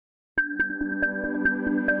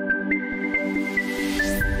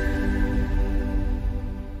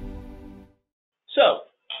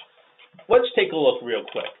take a look real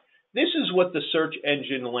quick. This is what the search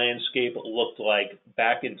engine landscape looked like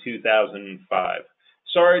back in 2005.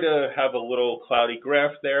 Sorry to have a little cloudy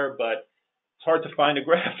graph there, but it's hard to find a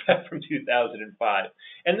graph from 2005.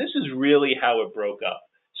 And this is really how it broke up.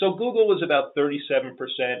 So Google was about 37%,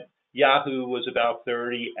 Yahoo was about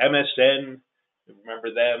 30%, MSN,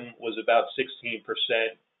 remember them, was about 16%.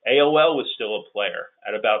 AOL was still a player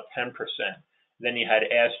at about 10%. Then you had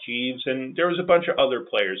Ask Jeeves, and there was a bunch of other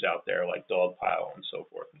players out there like Dogpile and so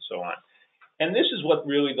forth and so on. And this is what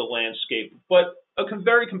really the landscape, but a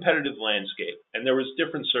very competitive landscape. And there was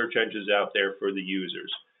different search engines out there for the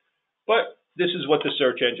users. But this is what the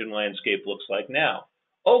search engine landscape looks like now.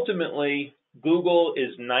 Ultimately, Google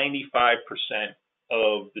is 95%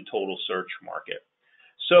 of the total search market.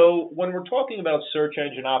 So when we're talking about search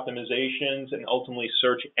engine optimizations and ultimately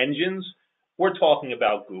search engines, we're talking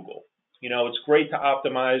about Google. You know, it's great to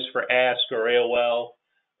optimize for Ask or AOL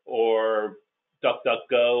or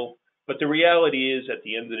DuckDuckGo, but the reality is at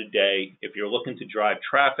the end of the day, if you're looking to drive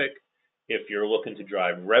traffic, if you're looking to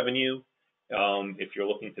drive revenue, if you're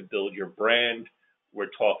looking to build your brand,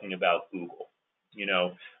 we're talking about Google. You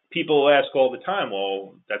know, people ask all the time,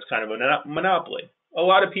 well, that's kind of a monopoly. A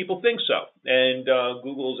lot of people think so. And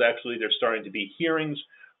Google's actually, there's starting to be hearings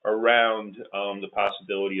around the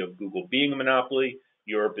possibility of Google being a monopoly.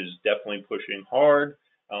 Europe is definitely pushing hard.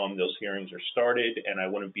 Those hearings are started, and I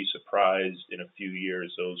wouldn't be surprised in a few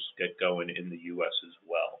years those get going in the US as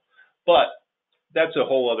well. But that's a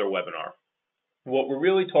whole other webinar. What we're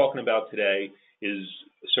really talking about today is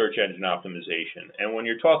search engine optimization. And when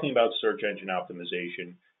you're talking about search engine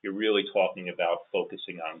optimization, you're really talking about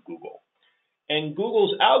focusing on Google. And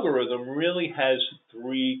Google's algorithm really has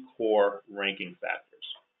three core ranking factors: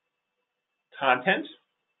 content,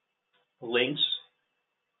 links,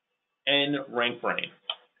 and rank brain.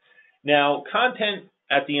 Now, content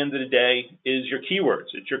at the end of the day is your keywords.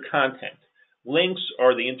 It's your content. Links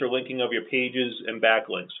are the interlinking of your pages and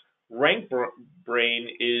backlinks. Rank brain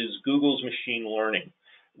is Google's machine learning,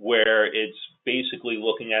 where it's basically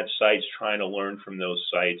looking at sites, trying to learn from those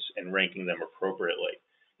sites and ranking them appropriately.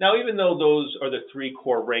 Now, even though those are the three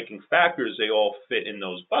core ranking factors, they all fit in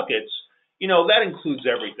those buckets, you know, that includes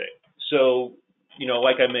everything. So, you know,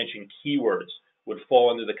 like I mentioned, keywords would fall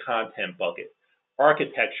under the content bucket.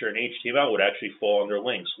 Architecture and HTML would actually fall under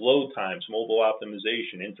links. Load times, mobile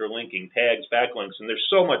optimization, interlinking, tags, backlinks, and there's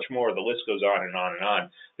so much more. The list goes on and on and on.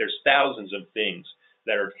 There's thousands of things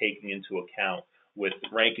that are taken into account with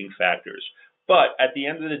ranking factors. But at the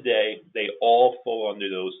end of the day, they all fall under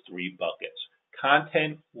those three buckets: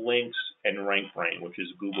 content, links, and rank brain, which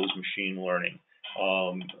is Google's machine learning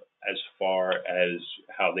as far as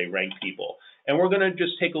how they rank people. And we're going to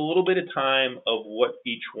just take a little bit of time of what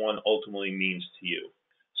each one ultimately means to you.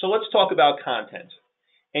 So let's talk about content.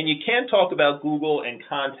 And you can't talk about Google and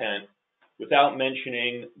content without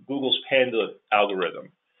mentioning Google's Panda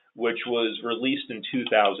algorithm, which was released in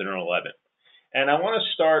 2011. And I want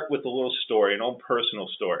to start with a little story, an old personal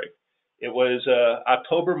story. It was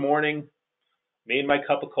October morning, made my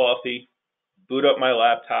cup of coffee, boot up my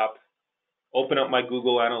laptop, open up my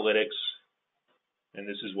Google Analytics, and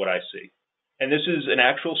this is what I see. And this is an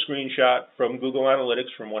actual screenshot from Google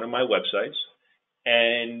Analytics from one of my websites.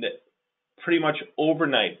 And pretty much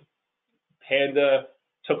overnight, Panda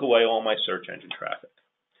took away all my search engine traffic.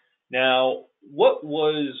 Now, what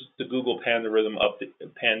was the Google Panda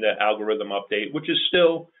algorithm update, which is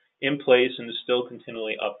still in place and is still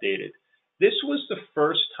continually updated? This was the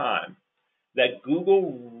first time that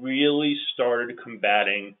Google really started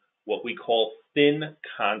combating what we call thin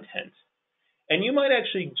content. And you might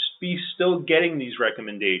actually be still getting these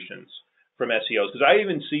recommendations from SEOs, because I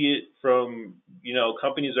even see it from, you know,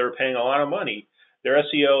 companies that are paying a lot of money. Their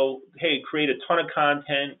SEO, hey, create a ton of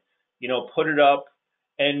content, you know, put it up.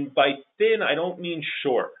 And by thin, I don't mean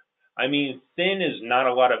short. I mean thin is not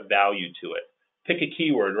a lot of value to it. Pick a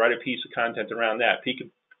keyword, write a piece of content around that. Pick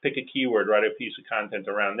a keyword, write a piece of content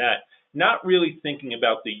around that. Not really thinking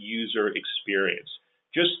about the user experience.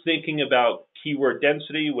 Just thinking about keyword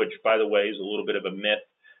density, which, by the way, is a little bit of a myth,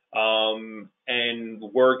 and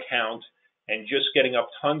word count, and just getting up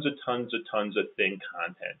tons of thin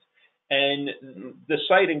content. And the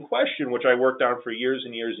site in question, which I worked on for years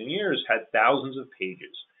and years and years, had thousands of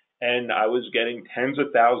pages. And I was getting tens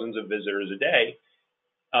of thousands of visitors a day.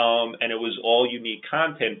 And it was all unique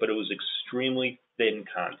content, but it was extremely thin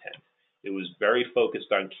content. It was very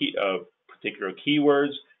focused on particular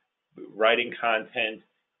keywords, writing content,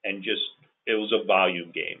 and just, it was a volume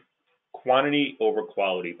game. Quantity over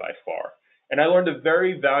quality by far. And I learned a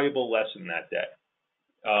very valuable lesson that day.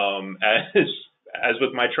 As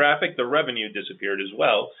with my traffic, the revenue disappeared as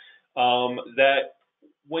well. that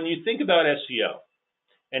when you think about SEO,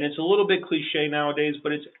 and it's a little bit cliche nowadays,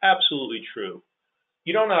 but it's absolutely true.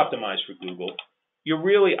 You don't optimize for Google. You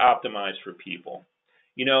really optimize for people.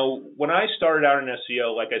 When I started out in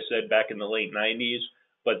SEO, like I said, back in the late 90s,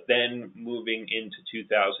 but then moving into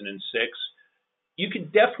 2006, you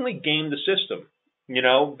could definitely game the system.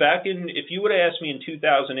 If you would have asked me in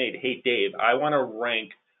 2008, hey, Dave, I want to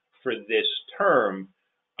rank for this term,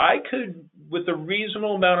 I could, with a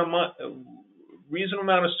reasonable amount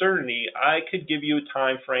of certainty, I could give you a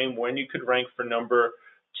time frame when you could rank for number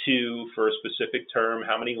 2 for a specific term,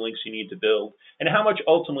 how many links you need to build, and how much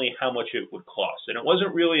it would cost. And it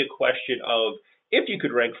wasn't really a question of if you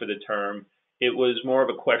could rank for the term, it was more of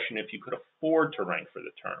a question if you could afford to rank for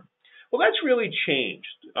the term. Well, that's really changed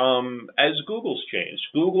as Google's changed.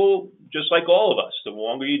 Google, just like all of us, the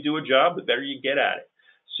longer you do a job, the better you get at it.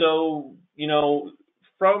 So,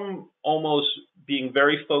 from almost being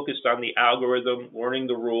very focused on the algorithm, learning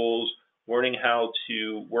the rules, learning how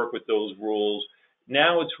to work with those rules,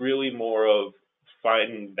 now it's really more of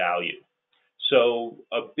finding value. So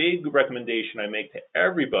a big recommendation I make to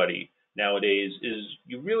everybody nowadays is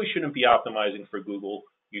you really shouldn't be optimizing for Google.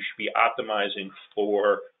 You should be optimizing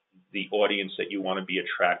for the audience that you want to be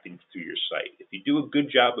attracting through your site. If you do a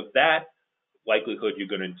good job of that, likelihood you're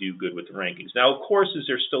going to do good with the rankings. Now, of course, is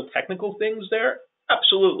there still technical things there?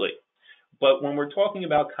 Absolutely. But when we're talking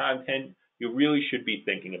about content, you really should be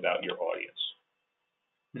thinking about your audience.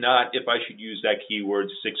 Not if I should use that keyword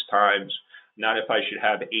 6 times, not if I should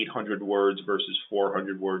have 800 words versus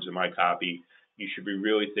 400 words in my copy. You should be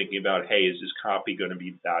really thinking about, hey, is this copy going to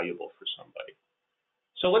be valuable for somebody?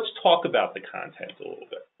 So let's talk about the content a little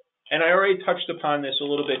bit. And I already touched upon this a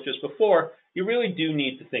little bit just before. You really do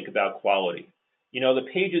need to think about quality. The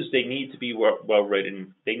pages, they need to be well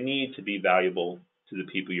written. They need to be valuable to the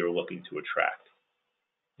people you're looking to attract.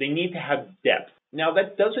 They need to have depth. Now,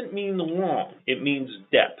 that doesn't mean long. It means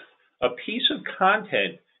depth. A piece of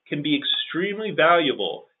content can be extremely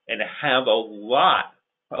valuable and have a lot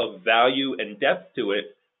of value and depth to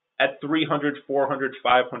it at 300, 400,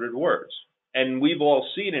 500 words. And we've all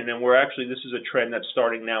seen it, and this is a trend that's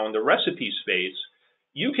starting now in the recipe space.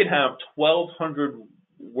 You can have 1,200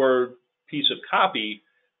 word piece of copy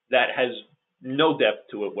that has no depth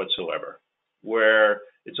to it whatsoever, where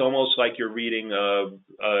it's almost like you're reading a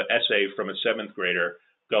essay from a 7th grader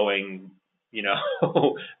going,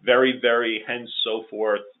 very, very, hence, so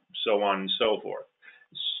forth, so on and so forth.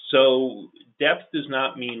 So depth does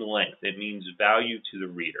not mean length. It means value to the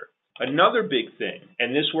reader. Another big thing,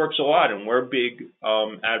 and this works a lot, and we're big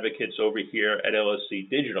advocates over here at LSC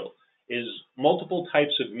Digital, is multiple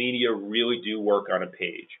types of media really do work on a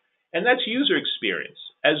page. And that's user experience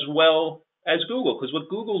as well as Google, because what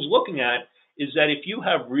Google's looking at is that if you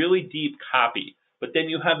have really deep copy, but then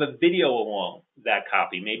you have a video along that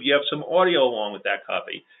copy, maybe you have some audio along with that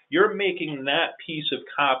copy, you're making that piece of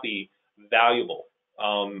copy valuable.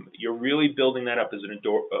 You're really building that up as an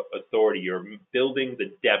authority. You're building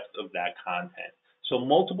the depth of that content. So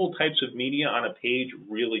multiple types of media on a page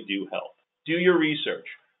really do help. Do your research.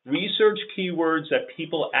 Research keywords that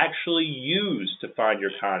people actually use to find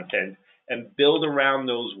your content and build around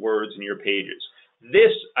those words in your pages.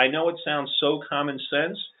 This, I know it sounds so common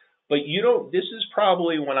sense, but this is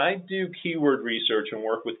probably, when I do keyword research and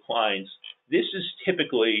work with clients, this is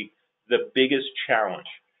typically the biggest challenge,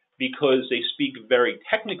 because they speak very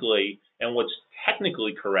technically and what's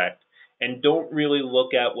technically correct and don't really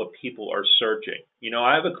look at what people are searching.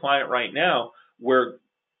 I have a client right now where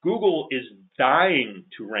Google is dying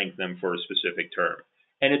to rank them for a specific term,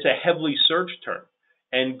 and it's a heavily searched term.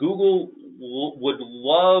 And Google would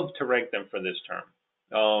love to rank them for this term.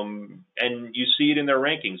 And you see it in their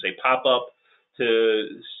rankings. They pop up to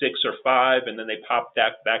 6 or 5, and then they pop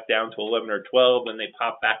back down to 11 or 12, and they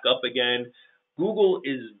pop back up again. Google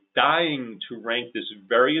is dying to rank this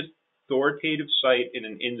very authoritative site in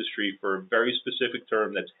an industry for a very specific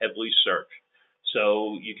term that's heavily searched.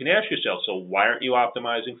 So you can ask yourself, so why aren't you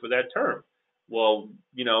optimizing for that term? Well,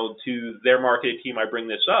 to their marketing team, I bring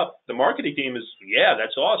this up. The marketing team is, yeah,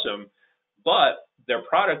 that's awesome. But their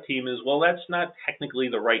product team is, well, that's not technically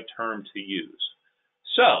the right term to use.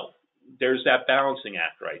 So there's that balancing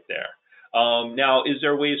act right there. Now, is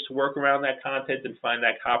there ways to work around that content and find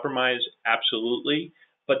that compromise? Absolutely.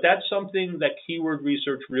 But that's something that keyword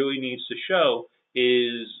research really needs to show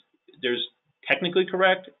is there's technically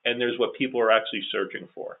correct and there's what people are actually searching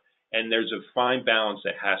for. And there's a fine balance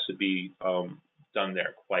that has to be done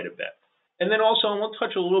there quite a bit. And then also, and we'll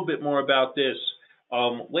touch a little bit more about this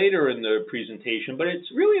later in the presentation, but it's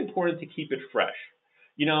really important to keep it fresh.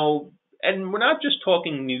 And we're not just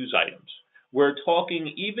talking news items. We're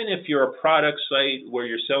talking, even if you're a product site where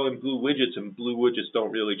you're selling blue widgets and blue widgets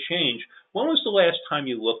don't really change, when was the last time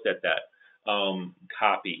you looked at that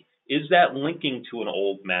copy? Is that linking to an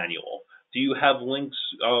old manual? Do you have links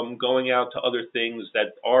going out to other things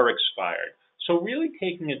that are expired? So really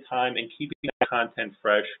taking the time and keeping that content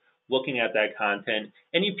fresh, looking at that content.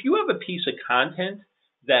 And if you have a piece of content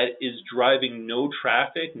that is driving no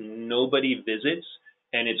traffic, nobody visits,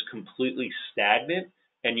 and it's completely stagnant,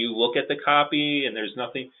 and you look at the copy and there's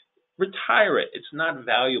nothing, retire it. It's not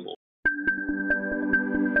valuable.